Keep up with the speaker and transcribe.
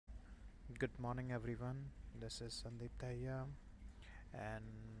Good morning, everyone. This is Sandeep Dahiya, and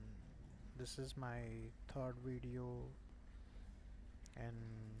this is my third video in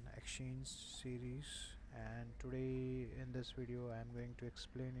Exchange series. And today, in this video, I'm going to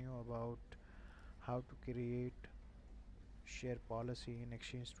explain you about how to create share policy in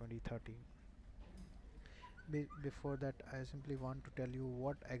Exchange 2013. Before that, I simply want to tell you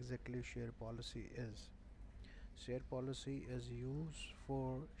what exactly share policy is. Share policy is used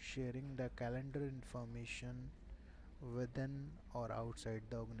for sharing the calendar information within or outside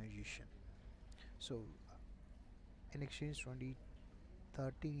the organization. So in Exchange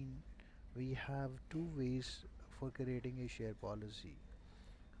 2013 we have two ways for creating a share policy.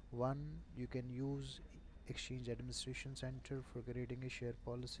 One, you can use Exchange Administration Center for creating a share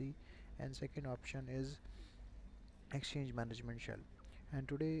policy, and second option is Exchange Management Shell. And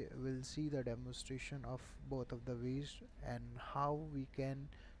today we'll see the demonstration of both of the ways and how we can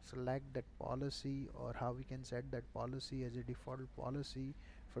select that policy or how we can set that policy as a default policy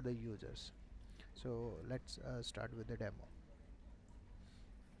for the users. So let's start with the demo.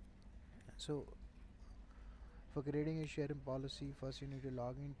 So for creating a sharing policy, first you need to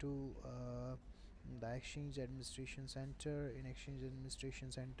log into the Exchange Administration Center. In Exchange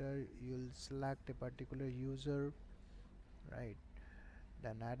Administration Center, you'll select a particular user, right?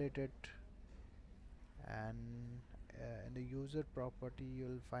 Then edit it, and in the user property,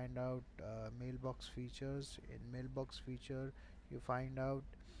 you'll find out mailbox features. In mailbox feature, you find out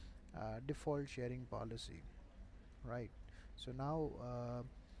default sharing policy, right? So now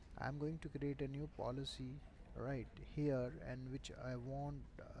I'm going to create a new policy right here, and which I want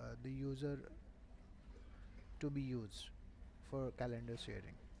the user to be used for calendar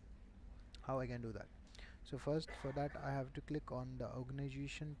sharing. How I can do that? So first, for that, I have to click on the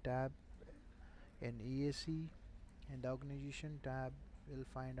organization tab in EAC. In the organization tab, you'll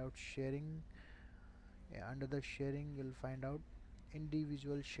find out sharing. Under the sharing, you'll find out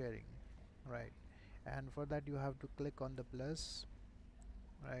individual sharing, right? And for that, you have to click on the plus,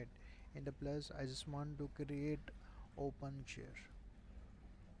 right? In the plus, I just want to create open share,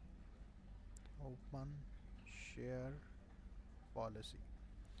 open share policy,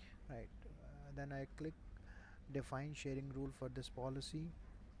 right? Then I click define sharing rule for this policy,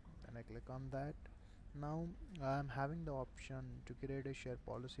 and I click on that. Now I'm having the option to create a share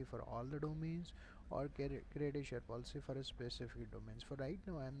policy for all the domains or create a share policy for a specific domains. For right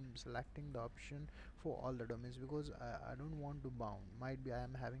now, I'm selecting the option for all the domains because I don't want to bound. Might be I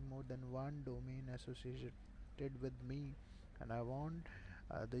am having more than one domain associated with me, and I want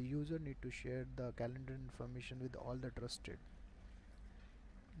the user need to share the calendar information with all the trusted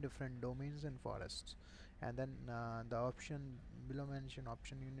different domains and forests. And then the option below mentioned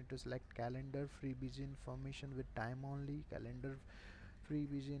option, you need to select calendar free busy information with time only, calendar free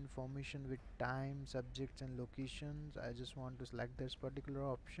busy information with time, subjects and locations. I just want to select this particular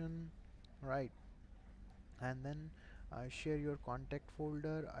option, right? And then share your contact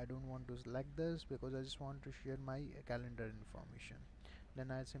folder, I don't want to select this because I just want to share my calendar information.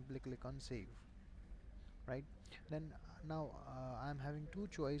 Then I simply click on save, right? Then now I'm having two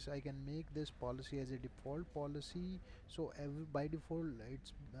choice. I can make this policy as a default policy, so by default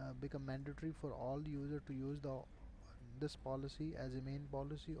it's become mandatory for all user to use this policy as a main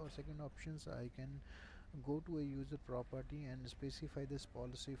policy, or second options, I can go to a user property and specify this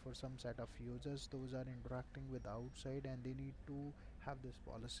policy for some set of users those are interacting with outside and they need to have this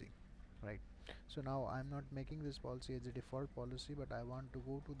policy, right? So now I'm not making this policy as a default policy, but I want to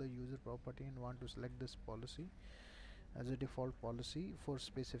go to the user property and want to select this policy as a default policy for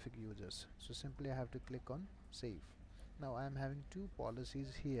specific users. So simply I have to click on save. Now I am having two policies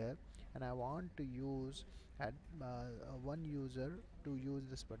here, and I want to use at one user to use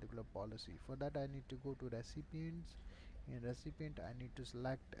this particular policy. For that, I need to go to recipients. In recipient, I need to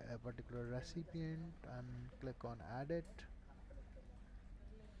select a particular recipient and click on edit.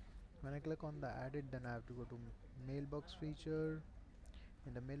 When I click on the edit, then I have to go to mailbox feature.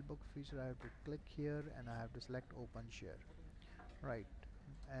 In the mailbox feature, I have to click here and I have to select open share, right?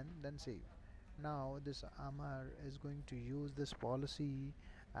 And then save. Now this Amar is going to use this policy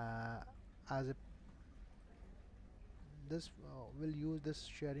uh, as a this will use this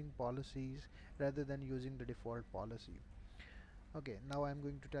sharing policies rather than using the default policy. Okay, now I'm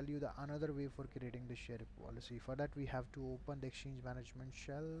going to tell you the another way for creating the sharing policy. For that, we have to open the Exchange Management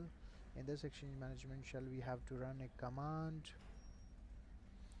Shell. In this Exchange Management Shell, we have to run a command.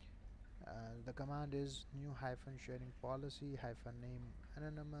 The command is new hyphen sharing policy hyphen name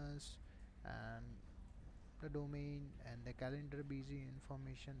anonymous, and the domain and the calendar busy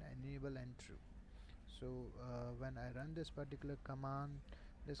information enable and true. So when I run this particular command,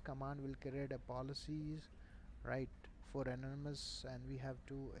 This command will create a policies, right, for anonymous, and we have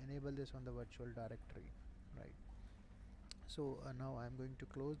to enable this on the virtual directory, right. So now I'm going to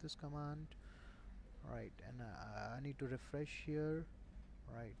close this command, right, and I need to refresh here,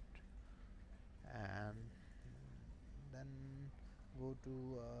 right, and then go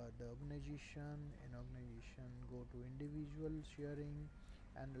to the organization. In organization, go to individual sharing,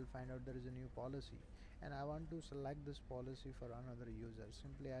 and we'll find out there is a new policy, and I want to select this policy for another user.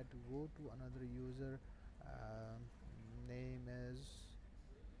 Simply I have to go to another user. um, Name is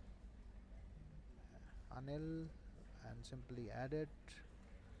Anil, and simply add it,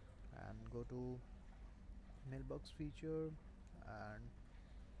 and go to mailbox feature, and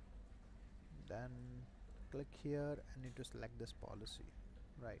then click here and need to select this policy,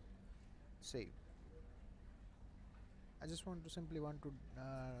 right. Save. I just want to simply want to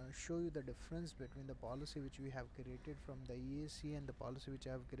show you the difference between the policy which we have created from the EAC and the policy which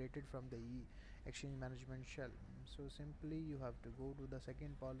I have created from the Exchange Management Shell. So simply you have to go to the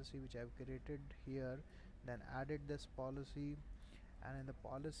second policy which I have created here, then added this policy, and in the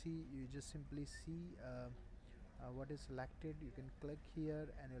policy you just simply see what is selected. You can click here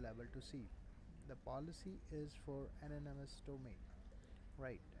and you'll able to see the policy is for anonymous domain,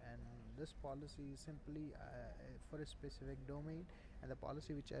 right, and this policy is simply for a specific domain, and the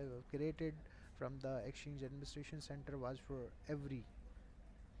policy which I have created from the Exchange Administration Center was for every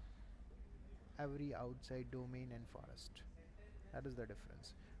outside domain and forest. That is the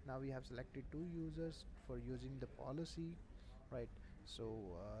difference. Now we have selected two users for using the policy, right. So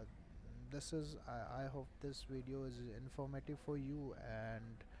this is I hope this video is informative for you, and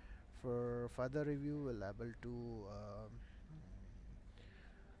for further review we'll able to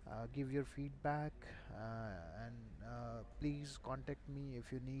give your feedback, and please contact me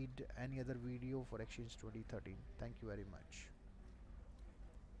if you need any other video for Exchange 2013. Thank you very much.